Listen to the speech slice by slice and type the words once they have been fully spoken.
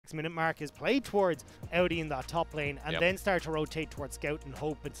6-minute mark is play towards Audi in that top lane and then start to rotate towards Scout and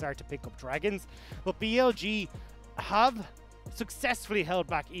Hope and start to pick up Dragons. But BLG have successfully held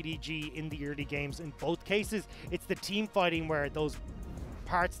back EDG in the early games. In both cases, it's the team fighting where those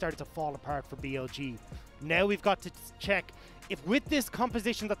parts started to fall apart for BLG. Now we've got to check if with this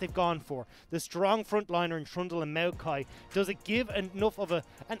composition that they've gone for, the strong frontliner in Trundle and Maokai, does it give enough of an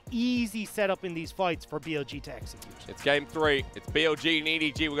easy setup in these fights for BLG to execute? It's game 3. It's BLG and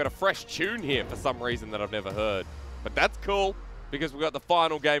EDG. We've got a fresh tune here for some reason that I've never heard. But that's cool because we've got the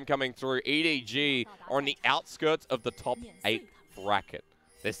final game coming through. EDG are on the outskirts of the top 8 bracket.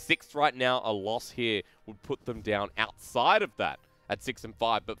 They're 6th right now. A loss here would put them down outside of that at 6 and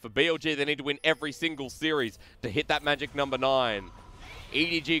 5. But for BLG, they need to win every single series to hit that magic number 9.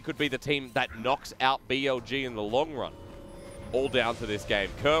 EDG could be the team that knocks out BLG in the long run. All down to this game.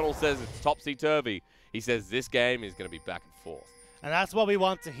 Colonel says it's topsy-turvy. He says this game is going to be back and forth. And that's what we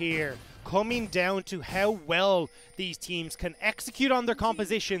want to hear. Coming down to how well these teams can execute on their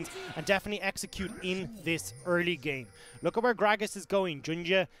compositions and definitely execute in this early game. Look at where Gragas is going.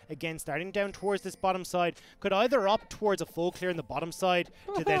 Junja, again, starting down towards this bottom side, could either opt towards a full clear in the bottom side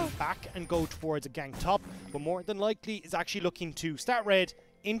to then back and go towards a gank top, but more than likely is actually looking to start red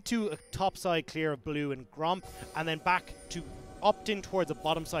into a top side clear of blue and Gromp, and then back to opt in towards a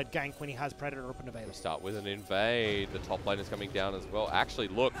bottom side gank when he has Predator up and available. Start with an invade. The top lane is coming down as well. Actually,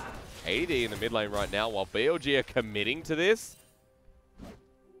 look, AD in the mid lane right now, while BLG are committing to this,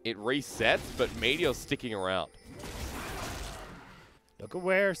 it resets, but Meteor's sticking around. Look at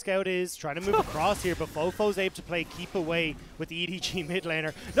where Scout is, trying to move across here, but Fofo's able to play keep away with the EDG mid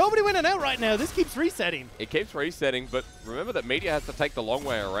laner. Nobody winning out right now. This keeps resetting. It keeps resetting, but remember that Meteor has to take the long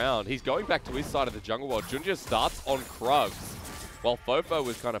way around. He's going back to his side of the jungle while Junja starts on Krugs. While Fofo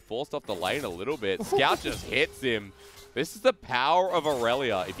was kind of forced off the lane a little bit, Scout just hits him. This is the power of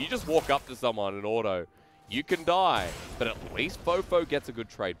Aurelia. If you just walk up to someone in auto, you can die, but at least Fofo gets a good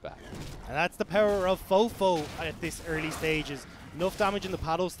trade back. And that's the power of Fofo at this early stages. Enough damage in the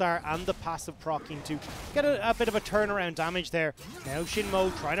paddle star and the passive proccing to get a bit of a turnaround damage there. Now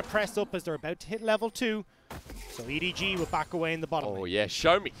Shinmo trying to press up as they're about to hit level 2. So EDG will back away in the bottom lane. Yeah,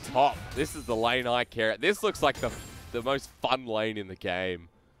 show me top. This is the lane I care. This looks like the most fun lane in the game.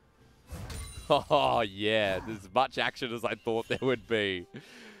 Oh yeah, there's as much action as I thought there would be.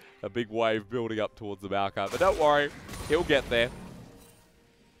 A big wave building up towards the Maokai, but don't worry, he'll get there.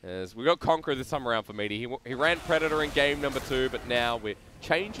 As we got Conqueror this time around for Meaty. He ran Predator in game number 2, but now we're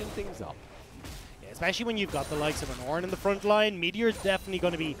changing things up. Yeah, especially when you've got the likes of an Ornn in the front line. Meteor's definitely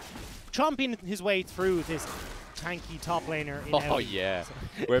going to be chomping his way through this tanky top laner. Oh yeah, so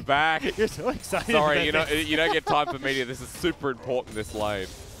we're back. You're so excited. Sorry, you don't get time for Meteor. This is super important, this lane.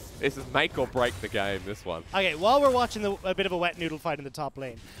 This is make or break the game, this one. Okay, while we're watching a bit of a wet noodle fight in the top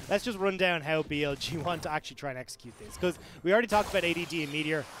lane, let's just run down how BLG want to actually try and execute this. Because we already talked about ADD and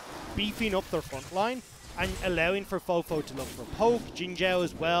Meteor beefing up their front line and allowing for Fofo to look for poke. Jinjiao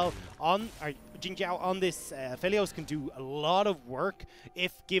as well. Jinjiao on this Philios can do a lot of work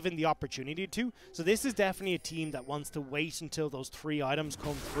if given the opportunity to. So this is definitely a team that wants to wait until those 3 items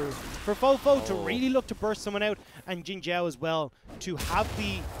come through. For Fofo to really look to burst someone out, and Jinjiao as well to have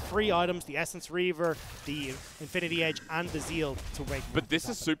the 3 items, the Essence Reaver, the Infinity Edge, and the Zeal to wake. But this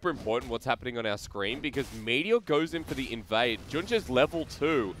is super important what's happening on our screen because Meteor goes in for the invade. Junja's level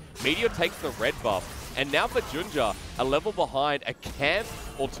 2. Meteor takes the red buff. And now for Junja, a level behind, a camp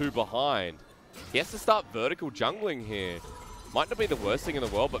or 2 behind. He has to start vertical jungling here. Might not be the worst thing in the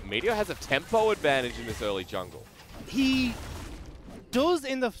world, but Meteor has a tempo advantage in this early jungle. He does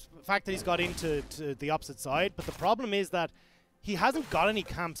in the fact that he's got into the opposite side, but the problem is that he hasn't got any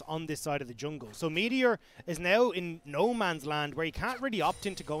camps on this side of the jungle. So Meteor is now in no man's land where he can't really opt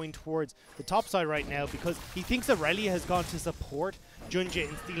into going towards the top side right now because he thinks Aurelia has gone to support Junja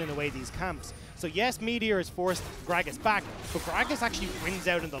in stealing away these camps. So yes, Meteor has forced Gragas back, but Gragas actually wins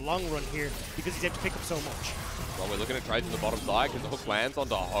out in the long run here because he's able to pick up so much. Well, we're looking at trades on the bottom side because the hook lands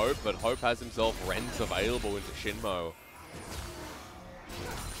onto Hope, but Hope has himself Rens available into Shinmo.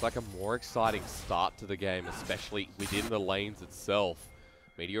 It's like a more exciting start to the game, especially within the lanes itself.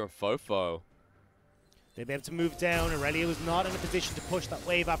 Meteor and Fofo. They'll be able to move down. Aurelia was not in a position to push that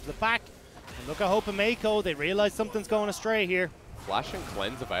wave after the back. And look at Hope and Mako. They realize something's going astray here. Flash and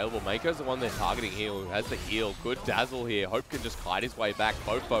Cleanse available. Mako's the one they're targeting here who has the heal. Good dazzle here. Hope can just kite his way back.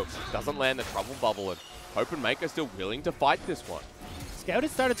 Fofo doesn't land the trouble bubble, and Hope and Mako still willing to fight this one. Scout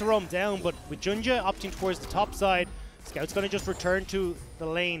has started to roam down, but with Junja opting towards the top side, Scout's going to just return to the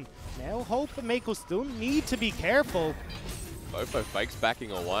lane. Now Hope and Mako still need to be careful. Fofo fakes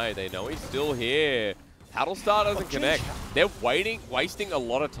backing away. They know he's still here. Paddle Star doesn't connect. They're wasting a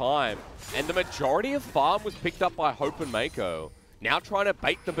lot of time. And the majority of farm was picked up by Hope and Mako. Now trying to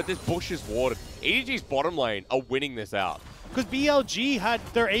bait them, but this bush is warded. EDG's bottom lane are winning this out. Because BLG had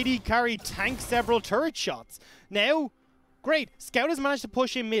their AD carry tank several turret shots. Now, great, Scout has managed to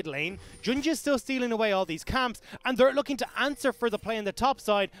push in mid lane. Junjia's still stealing away all these camps, and they're looking to answer for the play on the top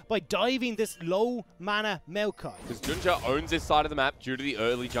side by diving this low mana Maokai. Because Junjia owns this side of the map due to the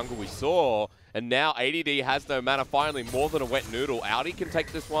early jungle we saw, and now ADD has no mana, finally, more than a wet noodle. Audi can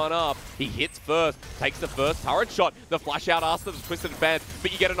take this one up. He hits first, takes the first turret shot. The flash out after the twisted advance,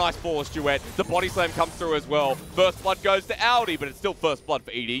 but you get a nice force duet. The body slam comes through as well. First blood goes to Audi, but it's still first blood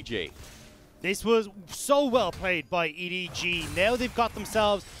for EDG. This was so well played by EDG. Now they've got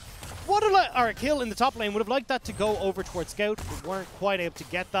themselves a kill in the top lane. Would have liked that to go over towards Scout, but weren't quite able to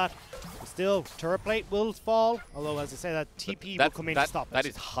get that. Still, turret plate will fall, although as I say, that TP will come in to stop it. That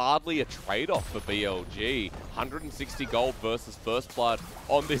is hardly a trade-off for BLG. 160 gold versus first blood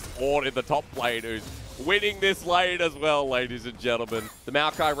on this Ord in the top lane, who's winning this lane as well, ladies and gentlemen. The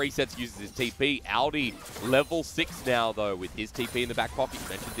Maokai resets, uses his TP. Audi, level 6 now, though, with his TP in the back pocket. You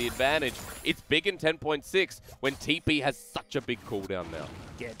mentioned the advantage. It's big in 10.6 when TP has such a big cooldown now.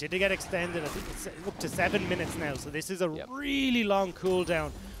 Yeah, did it get extended? I think it's up to 7 minutes now, so this is a really long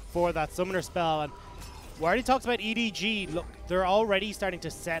cooldown for that summoner spell. And we already talked about EDG. Look, they're already starting to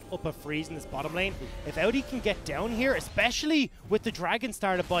set up a freeze in this bottom lane. If Audi can get down here, especially with the dragon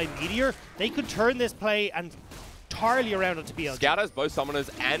started by Meteor, they could turn this play and entirely around onto BLG. Scout has both summoners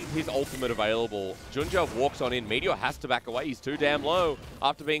and his ultimate available. Junja walks on in. Meteor has to back away. He's too damn low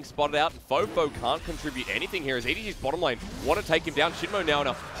after being spotted out. And Fofo can't contribute anything here as EDG's bottom lane want to take him down. Shinmo now in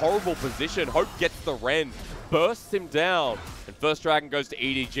a horrible position. Hope gets the Ren, bursts him down, and first dragon goes to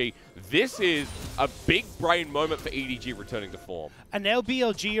EDG. This is a big brain moment for EDG returning to form. And now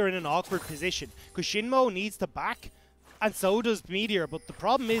BLG are in an awkward position because Shinmo needs to back, and so does Meteor. But the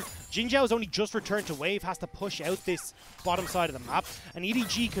problem is Jinjiao has only just returned to wave, has to push out this bottom side of the map, and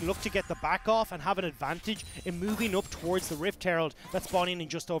EDG can look to get the back off and have an advantage in moving up towards the Rift Herald that's spawning in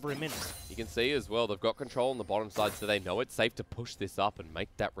just over a minute. You can see as well, they've got control on the bottom side, so they know it's safe to push this up and make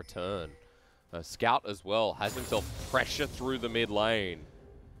that return. Scout as well has himself pressure through the mid lane.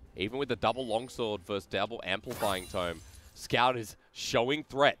 Even with the double longsword versus double amplifying tome, Scout is showing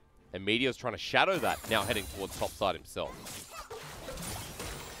threat, and Meteor's trying to shadow that, now heading towards top side himself.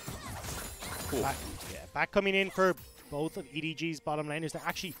 Cool. Back coming in for both of EDG's bottom laners.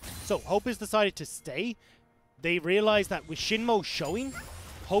 So Hope has decided to stay. They realize that with Shinmo showing,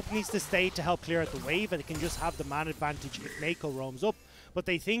 Hope needs to stay to help clear out the wave, and they can just have the man advantage if Mako roams up. But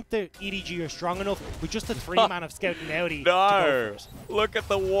they think that EDG are strong enough with just the 3-man of Scout and Audi to go for it. Look at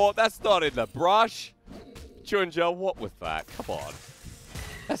the ward. That's not in the brush. Junja, what was that? Come on.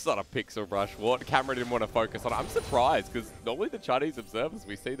 That's not a pixel brush ward. Camera didn't want to focus on it. I'm surprised because normally the Chinese observers,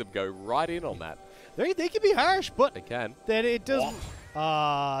 we see them go right in on that. They can be harsh, but they can. Then it doesn't.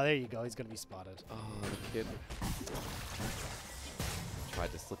 There you go. He's going to be spotted. Oh, the kid.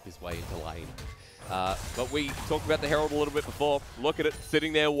 Tried to slip his way into lane. But we talked about the Herald a little bit before. Look at it,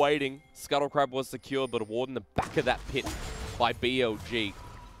 sitting there waiting. Scuttle Crab was secured, but a ward in the back of that pit by BLG.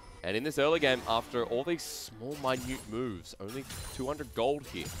 And in this early game, after all these small, minute moves, only 200 gold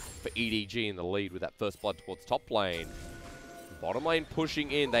here for EDG in the lead with that first blood towards top lane. Bottom lane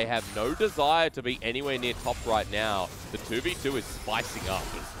pushing in. They have no desire to be anywhere near top right now. The 2v2 is spicing up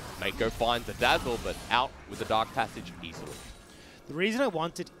as Mako finds the dazzle, but out with the Dark Passage easily. The reason I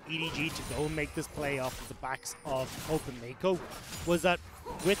wanted EDG to go and make this play off of the backs of Hope and Mako was that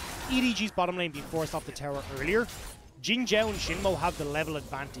with EDG's bottom lane being forced off the tower earlier, Jinjiao and Shinmo have the level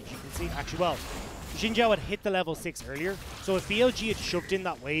advantage. You can see, actually, well, Jinjiao had hit the level 6 earlier, so if BLG had shoved in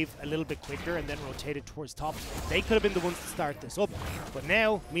that wave a little bit quicker and then rotated towards top, they could have been the ones to start this up. But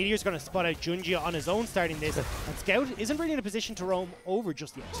now, Meteor's going to spot out Junjia on his own starting this, and Scout isn't really in a position to roam over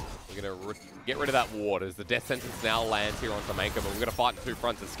just yet. We're going to get rid of that ward as the death sentence now lands here onto Mako, but we're going to fight in two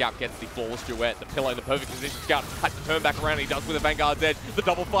fronts as Scout gets the flawless duet, the pillow in the perfect position. Scout has to turn back around, and he does with the Vanguard's edge, the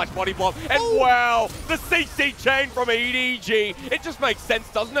double flash body block, and wow, the CC chain from EDG. It just makes sense,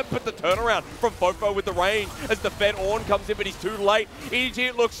 doesn't it? Put the turnaround from Fofo with the range as the Fed Ornn comes in, but he's too late. EDG,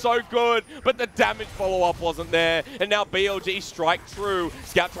 it looks so good, but the damage follow-up wasn't there. And now BLG strike true.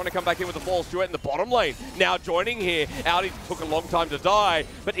 Scout trying to come back in with the false duet in the bottom lane. Now joining here. Audi took a long time to die,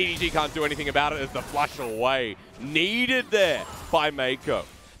 but EDG can't do anything about it as the flush away. Needed there by Mako.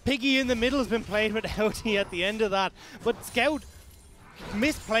 Piggy in the middle has been played with Audi at the end of that, but Scout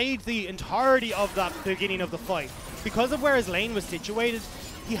misplayed the entirety of that beginning of the fight. Because of where his lane was situated,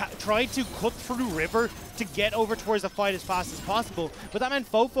 he tried to cut through river to get over towards the fight as fast as possible. But that meant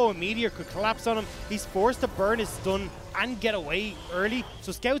Fofo and Meteor could collapse on him. He's forced to burn his stun and get away early.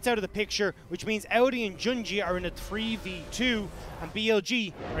 So Scout's out of the picture, which means Audi and Junji are in a 3v2, and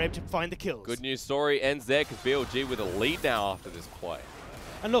BLG are able to find the kills. Good news story ends there because BLG with a lead now after this play.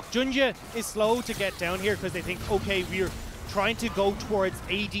 And look, Junji is slow to get down here because they think, okay, we're trying to go towards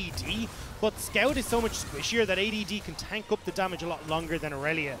ADD, but Scout is so much squishier that ADD can tank up the damage a lot longer than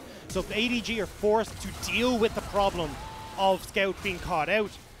Aurelia. So if ADG are forced to deal with the problem of Scout being caught out,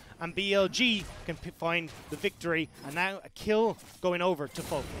 and BLG can find the victory, and now a kill going over to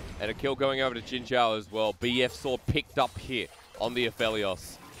Fofo. And a kill going over to Jinjiao as well. BF sword picked up here on the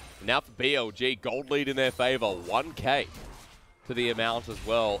Aphelios. Now for BLG, gold lead in their favor, 1k to the amount as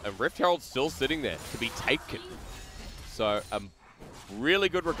well. And Rift Herald's still sitting there to be taken. So really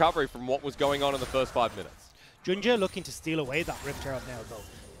good recovery from what was going on in the first 5 minutes. Junja looking to steal away that Rift Herald now though.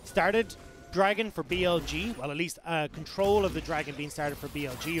 Started Dragon for BLG, well at least control of the Dragon being started for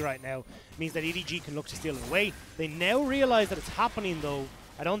BLG right now means that EDG can look to steal it away. They now realize that it's happening though.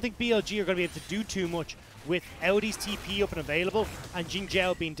 I don't think BLG are going to be able to do too much with Audi's TP up and available and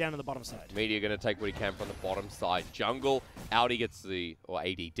Jinjiao being down on the bottom side. Media going to take what he can from the bottom side. Jungle, Audi gets the, or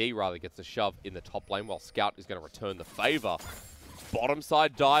ADD rather, gets the shove in the top lane while Scout is going to return the favor. Bottom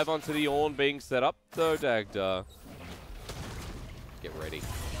side dive onto the Ornn being set up though, Dagda. Get ready.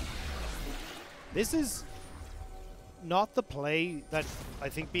 This is not the play that I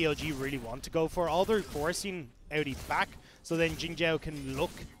think BLG really want to go for. All they're forcing Audi back, so then Jinjiao can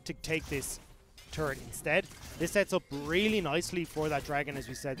look to take this turret instead. This sets up really nicely for that Dragon, as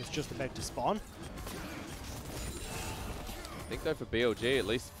we said, that's just about to spawn. I think though for BLG, at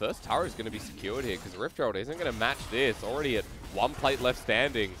least the first tower is going to be secured here because Rift Herald isn't going to match this. Already at one plate left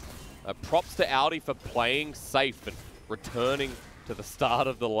standing. Props to Audi for playing safe and returning to the start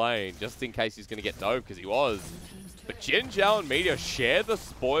of the lane, just in case he's going to get dove, because he was. But Jinjiao and Meteor share the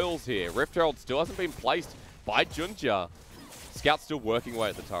spoils here. Rift Herald still hasn't been placed by Junja. Scout's still working away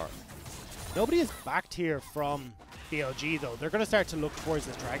at the turret. Nobody is backed here from BLG though. They're going to start to look towards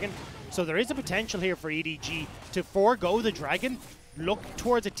this Dragon. So there is a potential here for EDG to forego the Dragon, look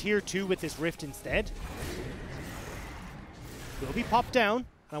towards a tier 2 with this Rift instead. Will be popped down.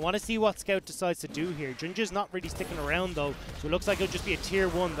 I want to see what Scout decides to do here. Junja's not really sticking around though, so it looks like it'll just be a tier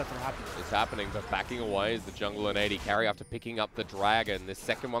 1 that they're happy with. It's happening, but backing away is the jungle and AD carry after picking up the Dragon. This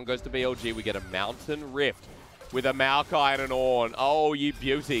second one goes to BLG. We get a Mountain Rift with a Maokai and an Ornn. Oh, you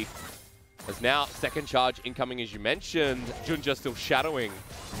beauty. As now, second charge incoming as you mentioned. Junja still shadowing.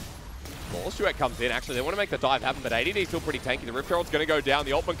 Morsuet comes in. Actually, they want to make the dive happen, but ADD's still pretty tanky. The Rift Herald's going to go down.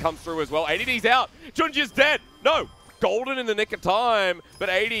 The ultimate comes through as well. ADD's out. Junja's dead. No. Golden in the nick of time, but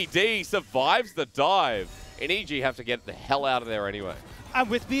ADD survives the dive. And EG have to get the hell out of there anyway.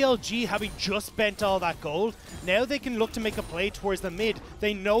 And with BLG having just spent all that gold, now they can look to make a play towards the mid.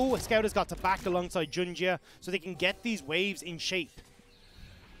 They know Scout has got to back alongside Junja, so they can get these waves in shape.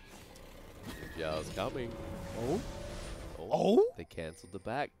 Jinjiao's coming. Oh? They cancelled the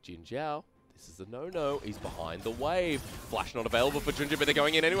back. Jinjiao. This is a no-no. He's behind the wave. Flash not available for Junja, but they're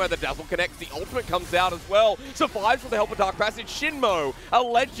going in anyway. The dazzle connects. The ultimate comes out as well. Survives with the help of Dark Passage. Shinmo, a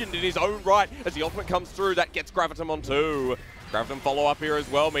legend in his own right. As the ultimate comes through, that gets Gravitum on 2. Gravitum follow up here as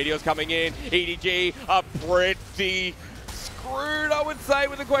well. Meteor's coming in. EDG are pretty screwed, I would say,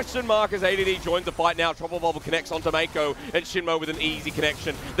 with a question mark as ADD joins the fight now. Trouble Bubble connects onto Mako and Shinmo with an easy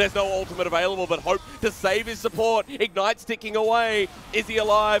connection. There's no ultimate available, but Hope to save his support. Ignite's ticking away. Is he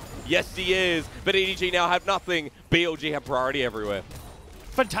alive? Yes, he is. But EDG now have nothing. BLG have priority everywhere.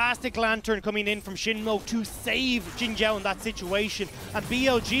 Fantastic Lantern coming in from Shinmo to save Jinjiao in that situation. And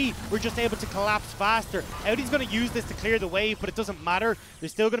BLG were just able to collapse faster. Audi's going to use this to clear the wave, but it doesn't matter. They're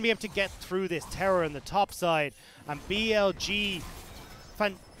still going to be able to get through this tower on the top side. And BLG,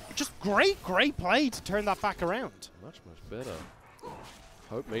 just great play to turn that back around. Much better.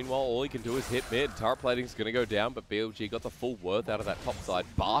 Hope, meanwhile, all he can do is hit mid. Turret plating's going to go down, but BLG got the full worth out of that top side,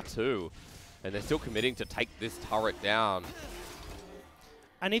 bar 2. And they're still committing to take this turret down.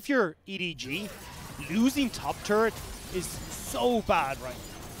 And if you're EDG, losing top turret is so bad right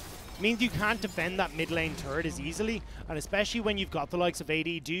now. It means you can't defend that mid lane turret as easily, and especially when you've got the likes of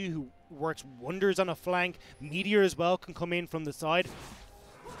ADD who works wonders on a flank. Meteor as well can come in from the side.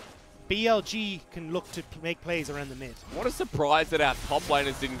 BLG can look to make plays around the mid. What a surprise that our top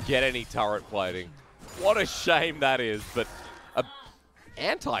laners didn't get any turret plating. What a shame that is, but a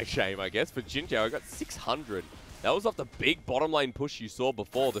anti-shame, I guess, for Jinjiao. I got 600. That was off the big bottom lane push you saw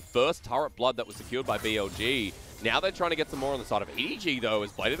before, the first turret blood that was secured by BLG. Now they're trying to get some more on the side of EDG, though,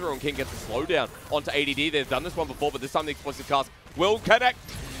 as Blade of the Ruined King gets the slowdown onto ADD. They've done this one before, but this time the explosive cast will connect.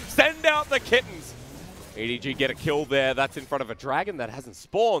 Send out the kittens. EDG get a kill there. That's in front of a Dragon that hasn't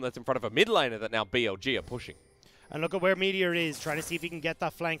spawned. That's in front of a mid laner that now BLG are pushing. And look at where Meteor is, trying to see if he can get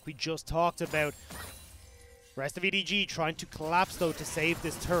that flank we just talked about. Rest of EDG trying to collapse, though, to save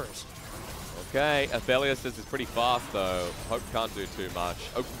this turret. Okay, Aphelios says it's pretty fast, though. Hope can't do too much.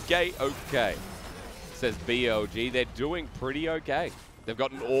 Okay, okay, says BLG. They're doing pretty okay. They've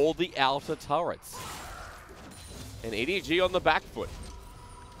gotten all the outer turrets. And EDG on the back foot.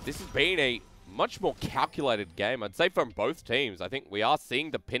 This has been a much more calculated game, I'd say, from both teams. I think we are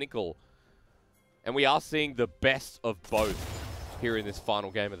seeing the pinnacle, and we are seeing the best of both here in this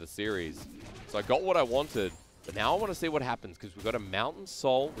final game of the series. So I got what I wanted, but now I want to see what happens, because we've got a Mountain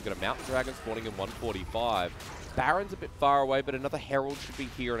Soul, we've got a Mountain Dragon spawning in 145. Baron's a bit far away, but another Herald should be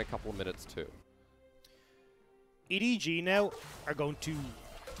here in a couple of minutes too. EDG now are going to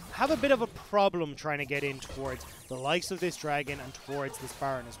have a bit of a problem trying to get in towards the likes of this Dragon and towards this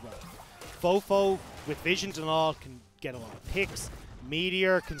Baron as well. Fofo, with visions and all, can get a lot of picks.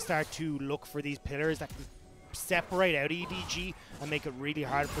 Meteor can start to look for these pillars that can separate out EDG and make it really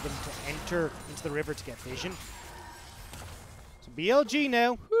hard for them to enter into the river to get vision. So BLG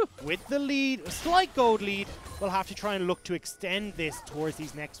now, with the lead, a slight gold lead, will have to try and look to extend this towards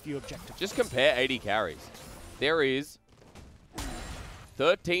these next few objectives. Just compare 80 carries. There is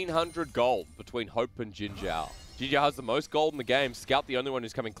 1,300 gold between Hope and Jinjiao. Jinjiao has the most gold in the game. Scout the only one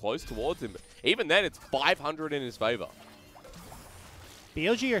who's coming close towards him. But even then, it's 500 in his favor.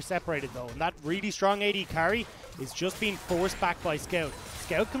 BLG are separated though, and that really strong AD carry is just being forced back by Scout.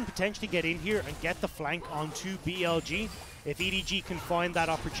 Scout can potentially get in here and get the flank onto BLG if EDG can find that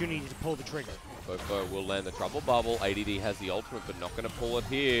opportunity to pull the trigger. Fofo will land the trouble bubble. ADD has the ultimate, but not going to pull it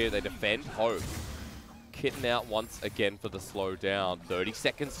here. They defend Hope. Kitten out once again for the slowdown. 30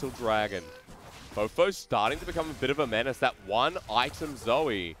 seconds till Dragon. Fofo's starting to become a bit of a menace. That one item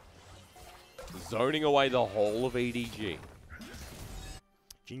Zoe zoning away the whole of EDG.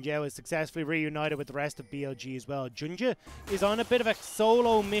 Jinjiao is successfully reunited with the rest of BLG as well. Junja is on a bit of a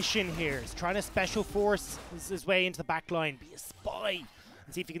solo mission here. He's trying to special force his way into the back line, be a spy,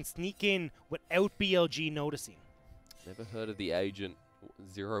 and see if he can sneak in without BLG noticing. Never heard of the agent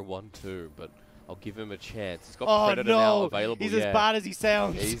 012, but I'll give him a chance. He's got Predator now available. He's as bad as he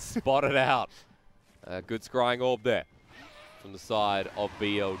sounds. He's spotted out. Good scrying orb there from the side of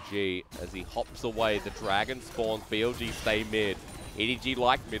BLG as he hops away. The Dragon spawns. BLG stay mid. EDG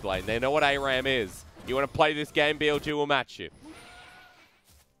like mid lane. They know what ARAM is. You want to play this game, BLG will match you.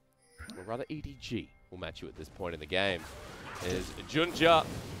 Or rather, EDG will match you at this point in the game. As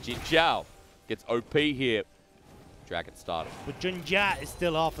Jinjiao gets OP here. Dragon started. But Junja is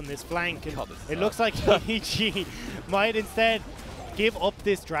still off on this flank, and it looks like EDG might instead give up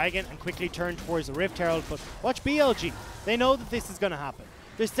this Dragon and quickly turn towards the Rift Herald. But watch BLG. They know that this is going to happen.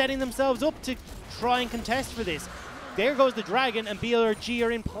 They're setting themselves up to try and contest for this. There goes the Dragon, and BLG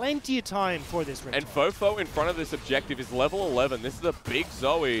are in plenty of time for this Rift. And Fofo in front of this objective is level 11. This is a big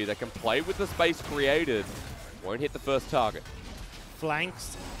Zoe that can play with the space created. Won't hit the first target.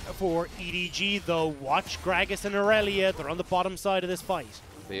 Flanks for EDG, though. Watch Gragas and Aurelia. They're on the bottom side of this fight.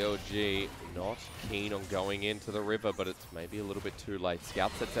 BLG not keen on going into the river, but it's maybe a little bit too late.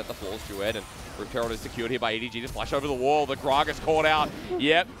 Scout sets out the Falls Duet, and Rift Herald is secured here by EDG to splash over the wall. The Gragas caught out.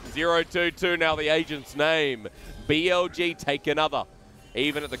 Yep, 022 now the agent's name. BLG take another,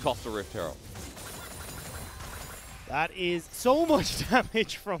 even at the cost of Rift Herald. That is so much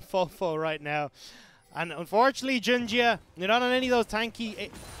damage from Fofo right now. And unfortunately, Junja, they're not on any of those tanky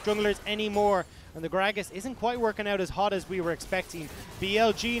junglers anymore. And the Gragas isn't quite working out as hot as we were expecting.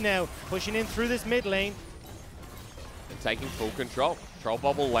 BLG now pushing in through this mid lane. And taking full control. Troll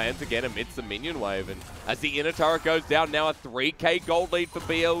Bubble lands again amidst the minion wave. And as the inner turret goes down, now a 3k gold lead for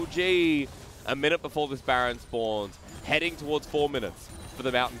BLG. A minute before this Baron spawns. Heading towards 4 minutes for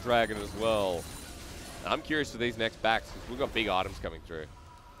the Mountain Dragon as well. And I'm curious for these next backs, because we've got big items coming through.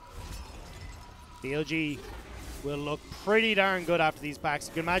 BLG will look pretty darn good after these packs.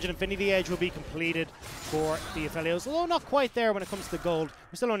 You can imagine Infinity Edge will be completed for the Aphelios, although not quite there when it comes to the gold.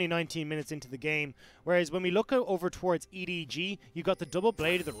 We're still only 19 minutes into the game. Whereas when we look over towards EDG, you got the double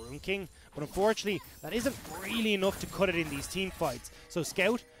blade of the Rune King, but unfortunately that isn't really enough to cut it in these team fights. So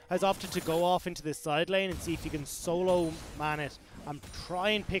Scout has opted to go off into this side lane and see if he can solo man it and try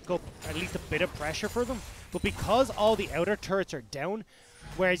and pick up at least a bit of pressure for them. But because all the outer turrets are down,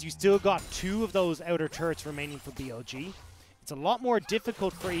 whereas you still got 2 of those outer turrets remaining for BLG, it's a lot more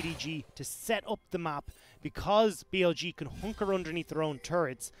difficult for EDG to set up the map because BLG can hunker underneath their own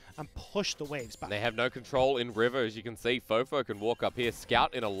turrets and push the waves back. They have no control in river, as you can see. Fofo can walk up here.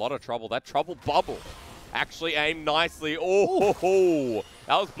 Scout in a lot of trouble. That trouble bubble actually aimed nicely. Oh,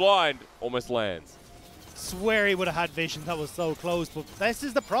 that was blind. Almost lands. swear he would have had vision. That was so close, but this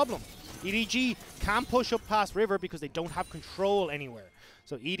is the problem. EDG can't push up past River because they don't have control anywhere.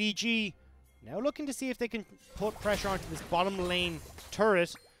 So EDG now looking to see if they can put pressure onto this bottom lane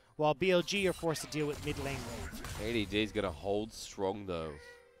turret, while BLG are forced to deal with mid lane wave. EDG is going to hold strong though,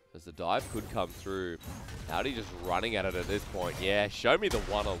 as the dive could come through. Howdy just running at it at this point. Yeah, show me the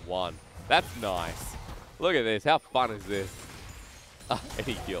one-on-one. That's nice. Look at this. How fun is this? And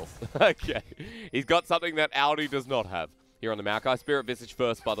he kills. Okay. He's got something that Audi does not have here on the Maokai. Spirit Visage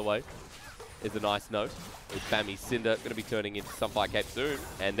first, by the way, is a nice note. With Bammy Cinder going to be turning into Sunfire Cape soon.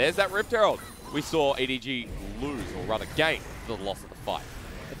 And there's that Rift Herald. We saw EDG lose, or rather gain, the loss of the fight.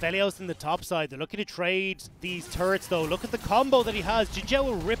 Aphelios in the top side. They're looking to trade these turrets, though. Look at the combo that he has. Jinjiao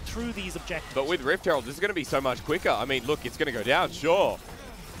will rip through these objectives. But with Rift Herald, this is going to be so much quicker. I mean, look, it's going to go down, sure.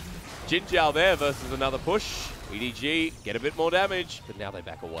 Jinjiao there versus another push. EDG get a bit more damage, but now they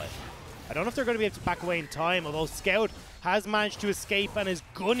back away. I don't know if they're going to be able to back away in time, although Scout has managed to escape and is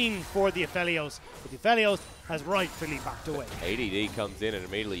gunning for the Aphelios. But the Aphelios has rightfully backed away. EDG comes in and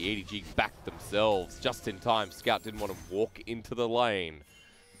immediately EDG backed themselves just in time. Scout didn't want to walk into the lane.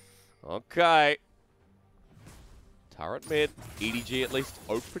 Okay. Turret mid. EDG at least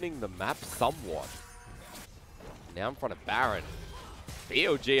opening the map somewhat. Now in front of Baron.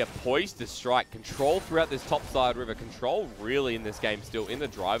 BLG are poised to strike. Control throughout this top side river. Control really in this game still in the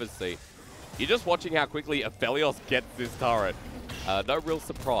driver's seat. You're just watching how quickly Aphelios gets this turret. No real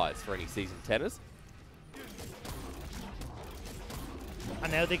surprise for any season 10ers.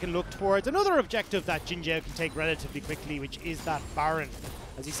 And now they can look towards another objective that Jinjiao can take relatively quickly, which is that Baron.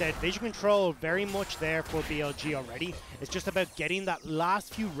 As he said, vision control very much there for BLG already. It's just about getting that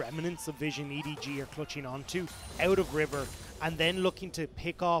last few remnants of vision EDG are clutching onto out of river, and then looking to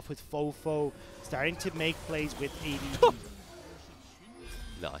pick off with Fofo, starting to make plays with EDG.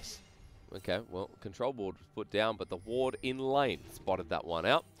 Nice. Okay, well, control board was put down, but the ward in lane spotted that one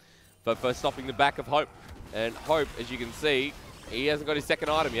out. Fofo stopping the back of Hope. And Hope, as you can see, he hasn't got his second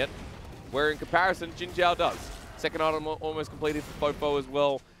item yet, where in comparison, Jinjiao does. Second item almost completed for Fofo as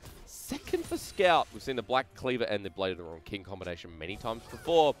well. Second for Scout. We've seen the Black Cleaver and the Blade of the Wrong King combination many times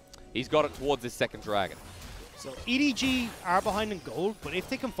before. He's got it towards his second dragon. So EDG are behind in gold, but if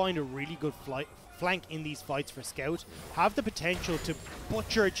they can find a really good flank in these fights for Scout, have the potential to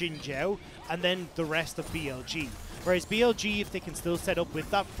butcher Jinjiao and then the rest of BLG. Whereas BLG, if they can still set up with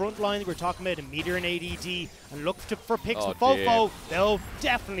that front line we're talking about, a Meteor and ADD, and look for picks with Fofo, they'll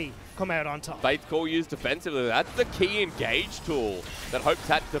definitely come out on top. Faith Call used defensively. That's the key engage tool that Hope's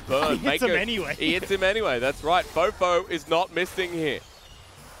had to burn. He hits him anyway. He hits him anyway, that's right. Fofo is not missing here.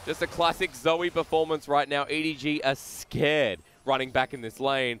 Just a classic Zoe performance right now. EDG are scared running back in this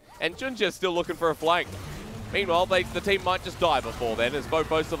lane, and Junjia's still looking for a flank. Meanwhile, the team might just die before then, as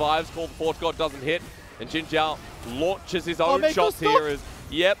Fofo survives, Call the Forge God doesn't hit, and Jinjiao launches his own shots here as,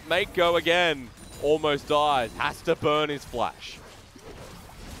 yep, Mako again almost dies, has to burn his flash.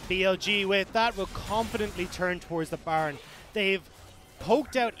 BLG with that will confidently turn towards the Baron. They've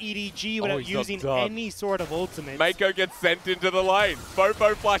poked out EDG without using any sort of ultimate. Mako gets sent into the lane.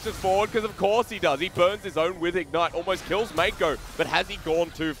 Fofo flashes forward because of course he does. He burns his own with Ignite, almost kills Mako, but has he gone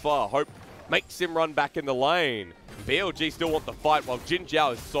too far? Hope makes him run back in the lane. BLG still want the fight while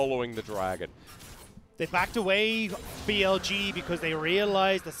Jinjiao is soloing the dragon. They backed away BLG because they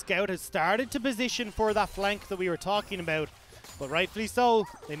realized the Scout has started to position for that flank that we were talking about. But rightfully so,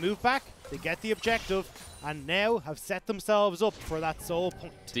 they move back, they get the objective, and now have set themselves up for that soul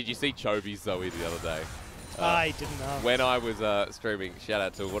point. Did you see Chobi's Zoe the other day? I didn't know. When I was streaming, shout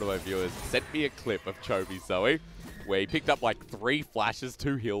out to one of my viewers, sent me a clip of Chobi's Zoe where he picked up like 3 flashes,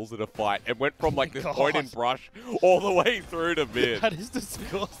 2 heals in a fight, and went from like this point in brush all the way through to mid. That is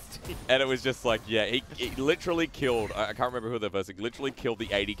disgusting. And it was just like, yeah, he literally killed, I can't remember who the person, literally killed the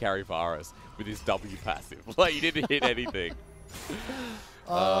 80 carry Varus with his W passive. Like, he didn't hit anything.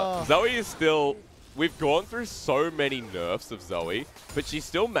 Zoe is still, we've gone through so many nerfs of Zoe, but she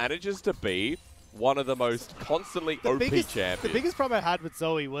still manages to be one of the most constantly OP champions. The biggest problem I had with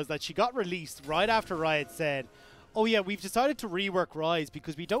Zoe was that she got released right after Riot said, oh yeah, we've decided to rework Rise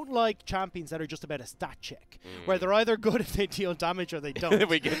because we don't like champions that are just about a stat check, where they're either good if they deal damage or they don't.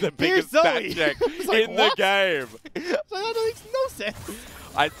 We get the biggest stat check in the game. So that makes no sense.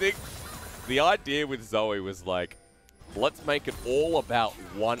 I think the idea with Zoe was like, let's make it all about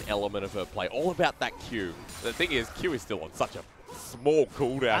one element of her play, all about that Q. The thing is, Q is still on such a small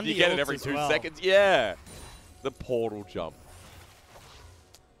cooldown. And you get it every 2 seconds. Yeah. The portal jump.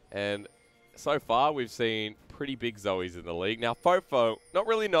 And so far, we've seen pretty big Zoes in the league. Now, Fofo, not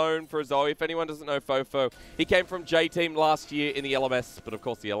really known for a Zoe. If anyone doesn't know Fofo, he came from J-Team last year in the LMS, but of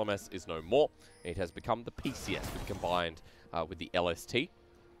course the LMS is no more. It has become the PCS, combined with the LST. A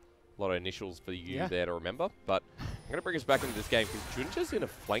lot of initials for you there to remember, but I'm going to bring us back into this game because Junja's in a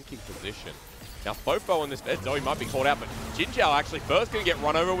flanking position. Now, Fofo on this bed, Zoe might be caught out, but Jinjiao actually first going to get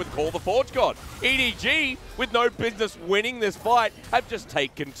run over with Call the Forge God. EDG, with no business winning this fight, have just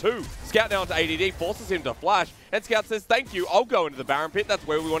taken 2. Scout now into ADD, forces him to flash, and Scout says, thank you, I'll go into the Baron Pit. That's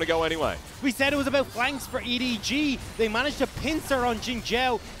where we want to go anyway. We said it was about flanks for EDG. They managed to pincer on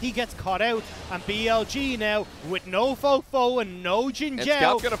Jinjiao. He gets caught out, and BLG now, with no Fofo and no Jinjiao. And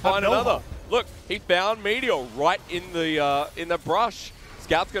Scout's going to find another. Look, he found Meteor right in the brush.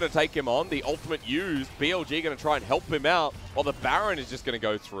 Scout's going to take him on. The ultimate used. BLG going to try and help him out, while the Baron is just going to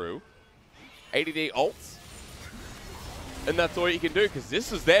go through. ADD ults. And that's all you can do, because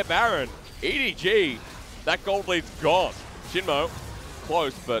this is their Baron. EDG, that gold lead's gone. Shinmo,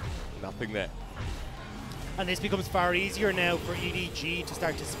 close, but nothing there. And this becomes far easier now for EDG to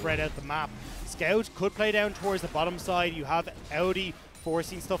start to spread out the map. Scout could play down towards the bottom side. You have Audi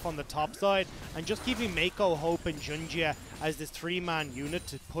forcing stuff on the top side, and just giving Mako, Hope, and Junjia as this 3-man unit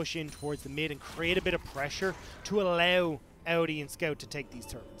to push in towards the mid and create a bit of pressure to allow Audi and Scout to take these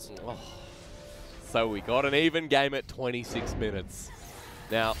turns. Oh. So we got an even game at 26 minutes.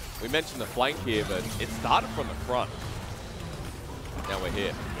 Now, we mentioned the flank here, but it started from the front. Now we're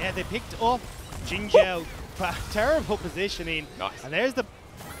here. Yeah, they picked up Jinjiao. Terrible positioning. Nice. And there's the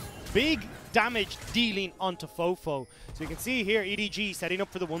big damage dealing onto Fofo. So you can see here EDG setting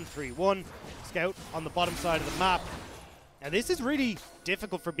up for the 1-3-1. Scout on the bottom side of the map. Now this is really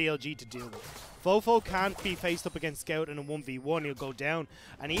difficult for BLG to deal with. Fofo can't be faced up against Scout in a 1v1, he'll go down.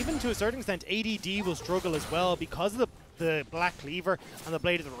 And even to a certain extent, ADD will struggle as well because of the Black Cleaver and the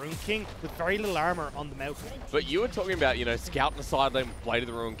Blade of the Rune King with very little armor on the mouth. But you were talking about, you know, Scout in the side lane with Blade of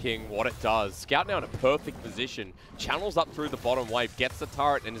the Rune King, what it does. Scout now in a perfect position, channels up through the bottom wave, gets the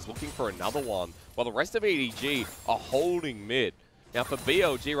turret and is looking for another one, while the rest of EDG are holding mid. Now for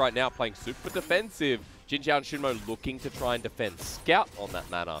BLG right now playing super defensive, Jinjiao and Shinmo looking to try and defend Scout on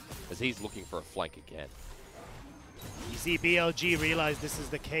that manner as he's looking for a flank again. You see BLG realize this is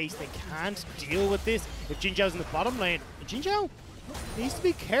the case. They can't deal with this if Jinjiao's in the bottom lane. Jinjiao needs to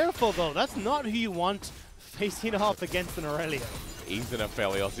be careful though. That's not who you want facing off against an Aurelia. He's in a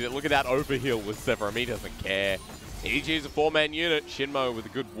Felios. Look at that overheal with Severum. He doesn't care. EDG is a 4-man unit. Shinmo with a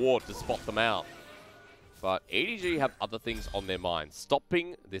good ward to spot them out. But EDG have other things on their mind.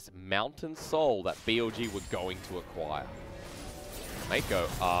 Stopping this Mountain Soul that BLG were going to acquire. Mako,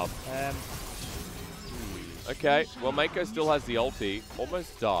 okay, well, Mako still has the ulti.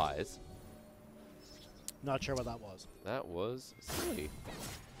 Almost dies. Not sure what that was. That was silly.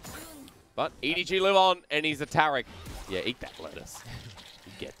 But EDG live on, and he's a Taric. Yeah, eat that lettuce.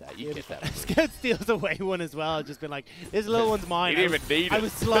 You get that. You get that. Scout steals away one as well. Just been like, this little one's mine. He didn't even need it. I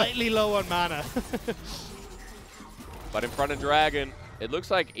was slightly low on mana. But in front of Dragon, it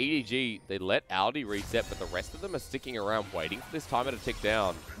looks like EDG, they let Audi reset, but the rest of them are sticking around waiting for this timer to tick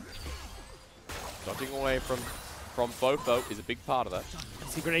down. Dodging away from Fofo is a big part of that.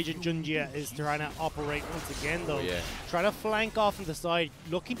 Secret Agent Junjia is trying to operate once again, though. Oh, yeah. Trying to flank off on the side,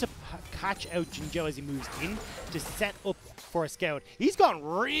 looking to catch out Jinjiao as he moves in to set up for a Scout. He's gone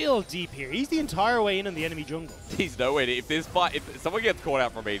real deep here. He's the entire way in the enemy jungle. He's nowhere to, if someone gets caught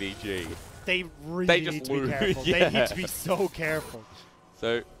out from EDG, they really need to be careful. Yeah. They need to be so careful.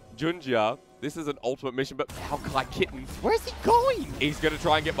 So, Junjia, this is an ultimate mission, but Maokai Kittens, where's he going? He's going to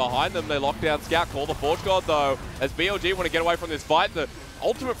try and get behind them. They lock down Scout, call the Forge God, though. As BLG want to get away from this fight, the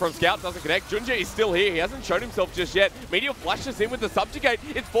ultimate from Scout doesn't connect. Junjia is still here. He hasn't shown himself just yet. Meteor flashes in with the Subjugate.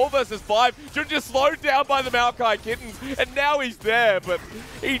 It's 4 versus 5. Junjia slowed down by the Maokai Kittens, and now he's there, but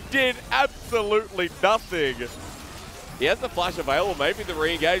he did absolutely nothing. He has the flash available, maybe the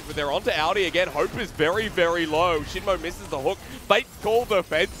re-engage, but they're onto Audi again. Hope is very, very low. Shinmo misses the hook. Fate's called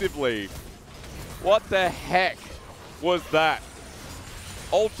defensively. What the heck was that?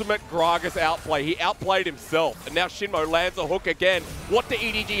 Ultimate Gragas outplay. He outplayed himself. And now Shinmo lands a hook again. What do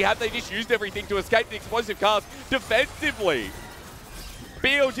EDG have? They just used everything to escape the explosive cast defensively.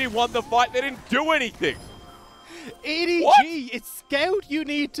 BLG won the fight. They didn't do anything. EDG, what? It's Scout you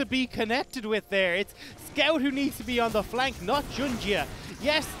need to be connected with there. It's Scout who needs to be on the flank, not Junjia.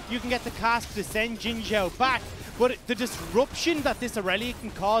 Yes, you can get the cast to send Jinjiao back, but the disruption that this Aurelia can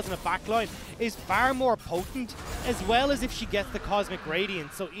cause in a backline is far more potent, as well as if she gets the Cosmic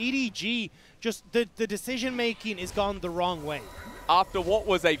Radiance. So EDG, just the decision-making is gone the wrong way. After what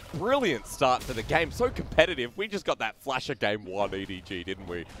was a brilliant start to the game, so competitive, we just got that flash of game 1 EDG, didn't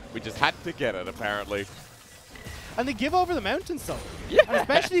we? We just had to get it, apparently. and they give over the mountain so. Yeah. And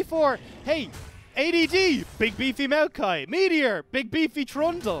especially for, hey, ADD, big beefy Maokai, Meteor, big beefy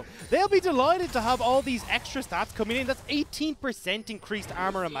Trundle. They'll be delighted to have all these extra stats coming in. That's 18% increased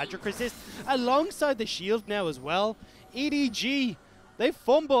armor and magic resist alongside the shield now as well. EDG, they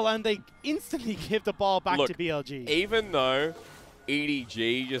fumble and they instantly give the ball back to BLG. Even though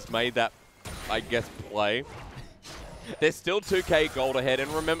EDG just made that, I guess, play, there's still 2k gold ahead. And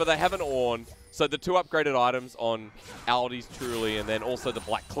remember, they have an Ornn. So the 2 upgraded items on Aldi's Truly, and then also the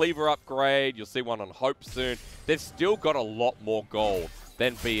Black Cleaver upgrade. You'll see one on Hope soon. They've still got a lot more gold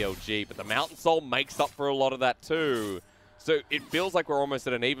than BLG, but the Mountain Soul makes up for a lot of that too. So it feels like we're almost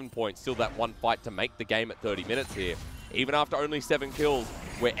at an even point. Still that one fight to make the game at 30 minutes here. Even after only 7 kills,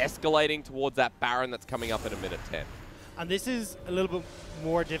 we're escalating towards that Baron that's coming up in a minute 10. And this is a little bit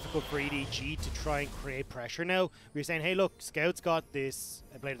more difficult for EDG to try and create pressure now. We're saying, hey, look, Scout's got this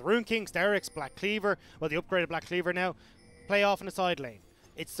Blade of the Rune King, Sterix, Black Cleaver, well, the upgraded Black Cleaver now, play off in the side lane.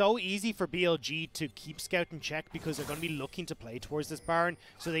 It's so easy for BLG to keep Scout in check because they're going to be looking to play towards this Baron,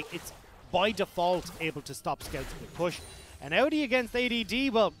 so it's by default able to stop Scout's split push. And Audi against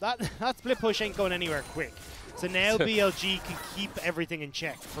ADD, well, that split push ain't going anywhere quick. So now BLG can keep everything in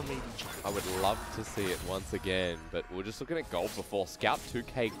check from EDG. I would love to see it once again, but we're just looking at gold before. Scout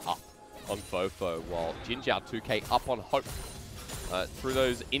 2k up on Fofo, while Jinjiao 2k up on Hope. Through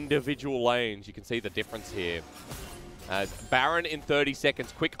those individual lanes, you can see the difference here. As Baron in 30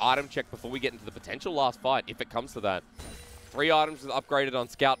 seconds, quick item check before we get into the potential last fight, if it comes to that. 3 items upgraded on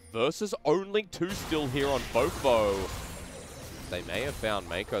Scout versus only 2 still here on Fofo. They may have found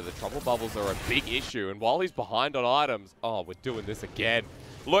Mako. The trouble bubbles are a big issue, and while he's behind on items, oh, we're doing this again.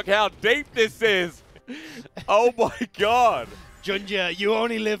 Look how deep this is. Oh my God. Junja, you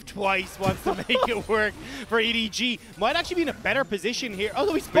only live twice, wants to make it work for EDG. Might actually be in a better position here.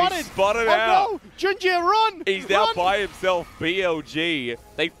 Although he's spotted. He's spotted out. Oh no, Junja, run! He's now by himself, BLG.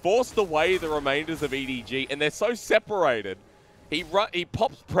 They forced away the remainders of EDG, and they're so separated. He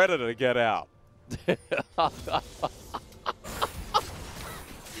pops Predator to get out.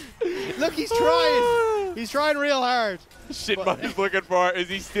 Look, he's trying. He's trying real hard. Shinmo's looking for it. Is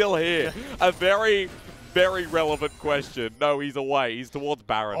he still here? A very, very relevant question. No, he's away. He's towards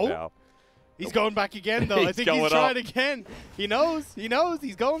Baron now. He's going back again, though. I think he's trying again. He knows. He knows.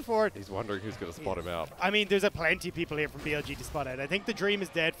 He's going for it. He's wondering who's going to spot him out. I mean, there's plenty of people here from BLG to spot out. I think the dream is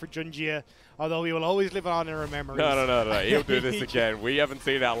dead for Junjia, although he will always live on in our memories. No. He'll do this again. We haven't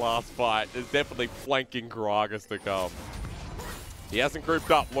seen our last fight. There's definitely flanking Karagas to come. He hasn't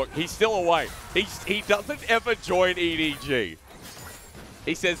grouped up. Look, he's still away. He doesn't ever join EDG.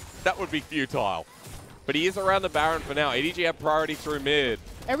 He says that would be futile. But he is around the Baron for now. EDG have priority through mid.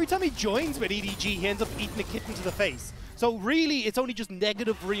 Every time he joins with EDG, he ends up eating a kitten to the face. So really, it's only just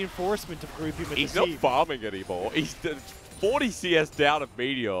negative reinforcement of grouping with He's the not team. farming anymore. He's 40 CS down of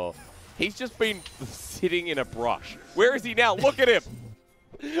Meteor. He's just been sitting in a brush. Where is he now? Look at him.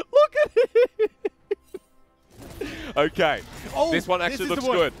 Look at him. Okay. Oh, this one actually looks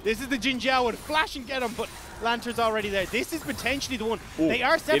good. This is the Jinjiao one. Flash and get him, but Lantern's already there. This is potentially the one. Ooh, they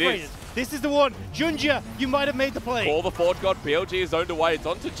are separated. This is the one. Junjia, you might have made the play. Call the Forge God. BLG is owned away. It's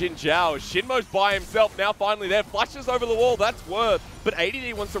onto Jinjiao. Shinmo's by himself now finally there. Flashes over the wall. That's worth. But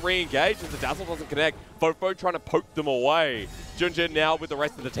ADD wants to re-engage as the Dazzle doesn't connect. Fofo trying to poke them away. Junjia now with the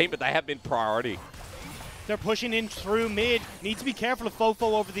rest of the team, but they have been priority. They're pushing in through mid. Need to be careful of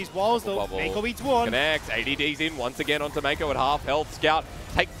Fofo over these walls, though. Bubble. Mako eats one. Connects. ADD's in once again onto Mako at half health. Scout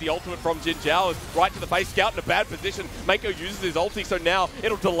takes the ultimate from Jinjiao. Right to the face. Scout in a bad position. Mako uses his ulti, so now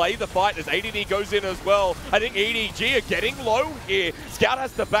it'll delay the fight as ADD goes in as well. I think EDG are getting low here. Scout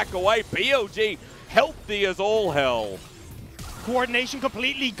has to back away. BLG healthy as all hell. Coordination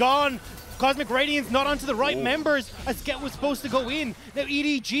completely gone. Cosmic Radiance not onto the right members as Scout was supposed to go in. Now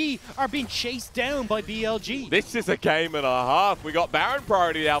EDG are being chased down by BLG. This is a game and a half. We got Baron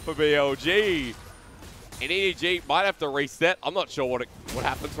priority now for BLG. And EDG might have to reset. I'm not sure what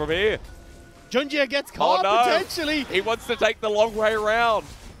happens from here. Junjia gets caught potentially. He wants to take the long way around.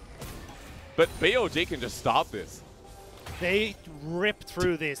 But BLG can just start this. They rip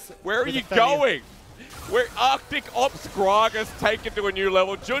through this. Where are you going? Where Arctic Ops Gragas taken to a new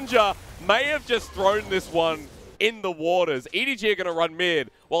level. Junjia may have just thrown this one in the waters. EDG are going to run mid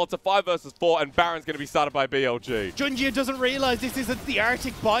while it's a 5 versus 4 and Baron's going to be started by BLG. Junjia doesn't realize this isn't the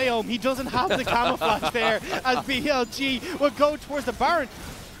Arctic biome. He doesn't have the camouflage there as BLG will go towards the Baron.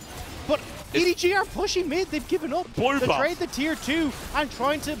 But EDG are pushing mid. They've given up. Blue they buff. trade the tier 2 and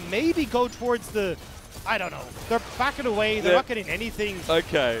trying to maybe go towards the... I don't know. They're backing away. They're not getting anything.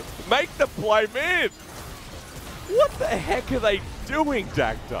 Okay. Make the play mid. What the heck are they doing,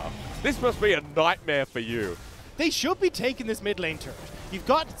 Dagda? This must be a nightmare for you. They should be taking this mid lane turret. You've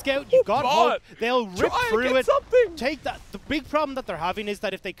got Scout, you've got Hope. They'll rip through it. Take that. The big problem that they're having is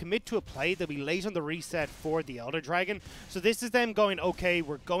that if they commit to a play, they'll be late on the reset for the Elder Dragon. So this is them going, okay,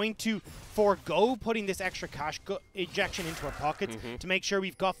 we're going to forego putting this extra cash injection into our pockets to make sure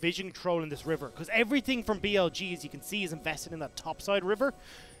we've got vision control in this river. Because everything from BLG, as you can see, is invested in that topside river.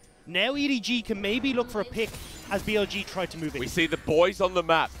 Now EDG can maybe look for a pick as BLG tried to move in. We see the boys on the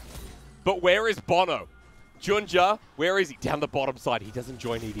map. But where is Bono? Junja, where is he? Down the bottom side. He doesn't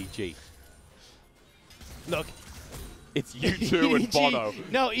join EDG. Look. It's U2 and Bono.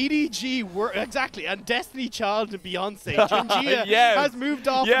 No, EDG were exactly, and Destiny Child and Beyonce. Junja has moved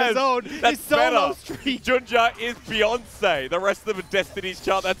off on his own. His solo streak. Junja is Beyonce. The rest of them are Destiny's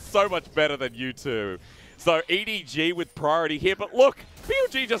Child. That's so much better than U2. So EDG with priority here. But look,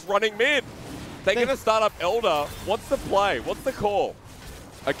 BLG just running mid. They're going to start up Elder. What's the play? What's the call?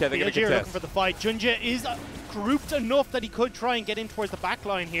 Okay, they're going to contest. Looking for the fight. Junja is grouped enough that he could try and get in towards the back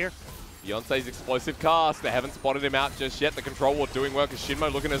line here. Beyonce's explosive cast. They haven't spotted him out just yet. The control ward doing work as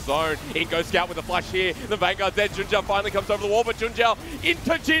Shinmo looking his zone. In goes Scout with a flash here. The Vanguard's dead. Junjiao finally comes over the wall, but Junjiao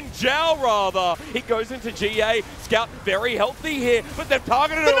into Jinjiao rather. He goes into GA. Scout very healthy here, but they've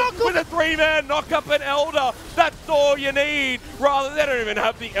targeted him with a 3-man knock-up and Elder. That's all you need. Rather, they don't even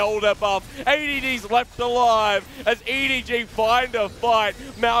have the Elder buff. ADD's left alive as EDG find a fight.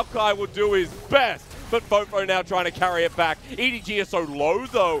 Maokai will do his best. But Fofo now trying to carry it back. EDG is so low,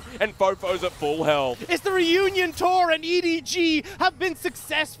 though, and Fofo's at full health. It's the reunion tour, and EDG have been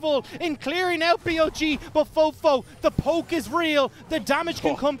successful in clearing out BLG, but Fofo, the poke is real. The damage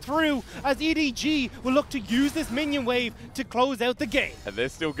can come through as EDG will look to use this minion wave to close out the game. And they're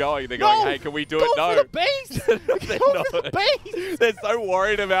still going. They're going, hey, can we do it? No. Go for the base! Go for the base! They're so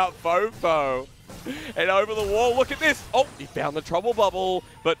worried about Fofo. And over the wall, look at this. Oh, he found the trouble bubble,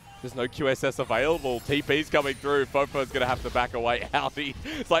 but there's no QSS available. TP's coming through. Fofo's going to have to back away. Howdy.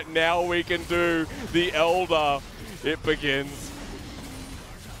 It's like, now we can do the Elder. It begins.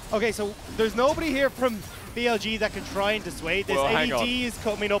 Okay, so there's nobody here from BLG that can try and dissuade this. Well, AD is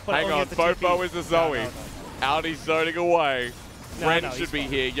coming up. Hang on, Fofo is a Zoe. No. Howdy's zoning away. Ren should be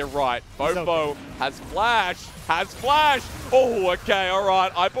here. You're right. Fofo has flash. Oh, okay, all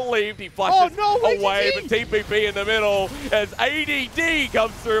right. I believed he flashes away the TPP in the middle as ADD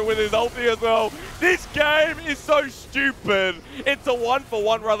comes through with his ulti as well. This game is so stupid. It's a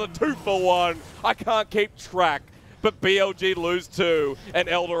 1-for-1, rather 2-for-1. I can't keep track. But BLG lose 2 and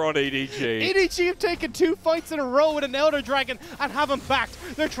Elder on EDG. EDG have taken 2 fights in a row with an Elder Dragon and have him backed.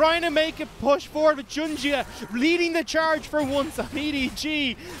 They're trying to make a push forward with Junjia leading the charge for once on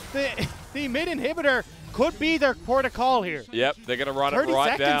EDG. The mid inhibitor could be their port of call here. Yep, they're going to run it right 30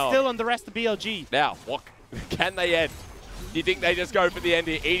 seconds down. still on the rest of BLG. Now, what can they end? Do you think they just go for the end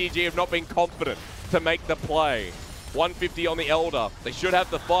here? EDG have not been confident to make the play. 150 on the Elder. They should have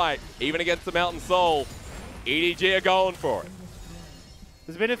the fight, even against the Mountain Soul. EDG are going for it.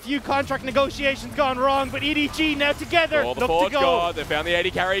 There's been a few contract negotiations gone wrong, but EDG now together Oh, the look Forge to go. God. They found the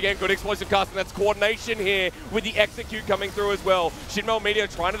AD carry again. Good explosive cast, and that's coordination here with the execute coming through as well. Shinmo Media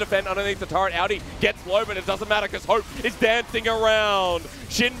trying to defend underneath the turret. Audi gets low, but it doesn't matter because Hope is dancing around.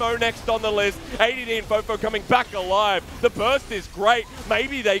 Shinmo next on the list. ADD and Fofo coming back alive. The burst is great.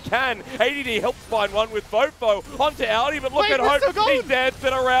 Maybe they can. ADD helps find one with Fofo onto Audi, but look at Hope. He's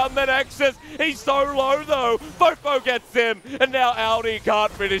dancing around the Nexus. He's so low though. Fofo gets him, and now Audi can't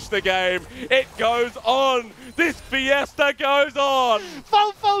finish the game. It goes on. This fiesta goes on.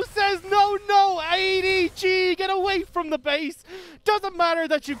 Fofo says no, ADG, get away from the base. Doesn't matter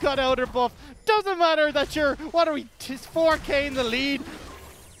that you've got Elder buff. Doesn't matter that you're, 4K in the lead.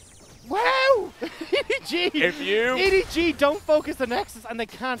 Wow! EDG! EDG don't focus the Nexus and they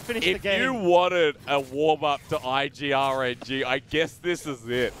can't finish the game. If you wanted a warm-up to IGRNG, I guess this is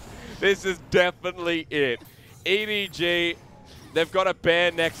it. This is definitely it. EDG, they've got a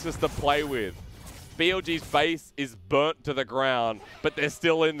bare Nexus to play with. BLG's base is burnt to the ground, but they're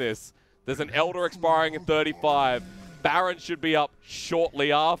still in this. There's an Elder expiring at 35. Baron should be up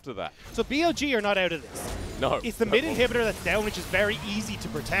shortly after that. So BLG are not out of this. No. It's the mid inhibitor that's down, which is very easy to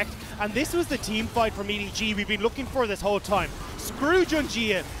protect. And this was the team fight from EDG we've been looking for this whole time. Screw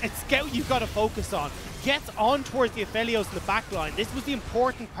Junjia and Scout you've got to focus on. Gets on towards the Aphelios in the back line. This was the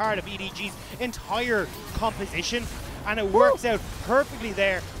important part of EDG's entire composition. And it works out perfectly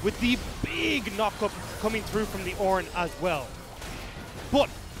there with the big knock-up coming through from the Ornn as well. But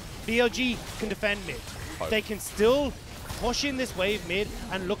BLG can defend mid. They can still push in this wave mid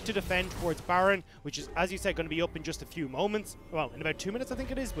and look to defend towards Baron, which is, as you said, going to be up in just a few moments. Well, in about 2 minutes, I think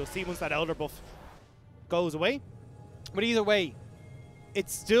it is. We'll see once that Elder buff goes away. But either way,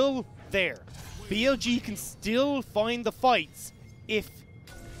 it's still there. BLG can still find the fights if...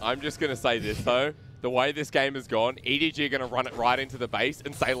 I'm just going to say this, though. The way this game has gone, EDG are going to run it right into the base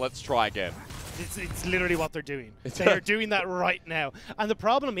and say, let's try again. It's literally what they're doing. They're doing that right now. And the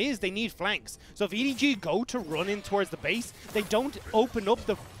problem is they need flanks. So if EDG go to run in towards the base, they don't open up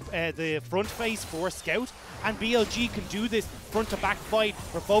the front face for Scout, and BLG can do this front-to-back fight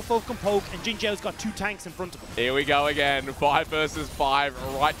where Fofo can poke, and Jin Jiao's got 2 tanks in front of him. Here we go again, 5 versus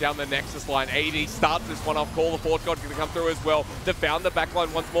 5, right down the Nexus line. AD starts this one off, Call the Forge God going to come through as well. They found the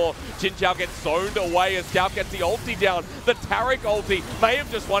backline once more. Jin Jiao gets zoned away as Scout gets the ulti down. The Taric ulti may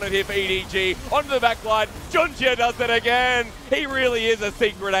have just won it here for EDG. Onto the backline, Jin Jiao does it again. He really is a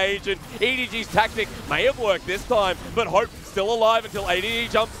secret agent. EDG's tactic may have worked this time, but Hope still alive until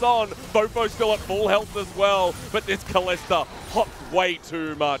AD jumps on. Fofo's still at full health as well, but this Kalista hopped way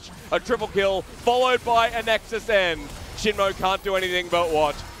too much. A triple kill followed by a Nexus end. Shinmo can't do anything but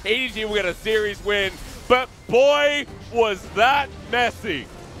watch. EDG will get a series win, but boy, was that messy.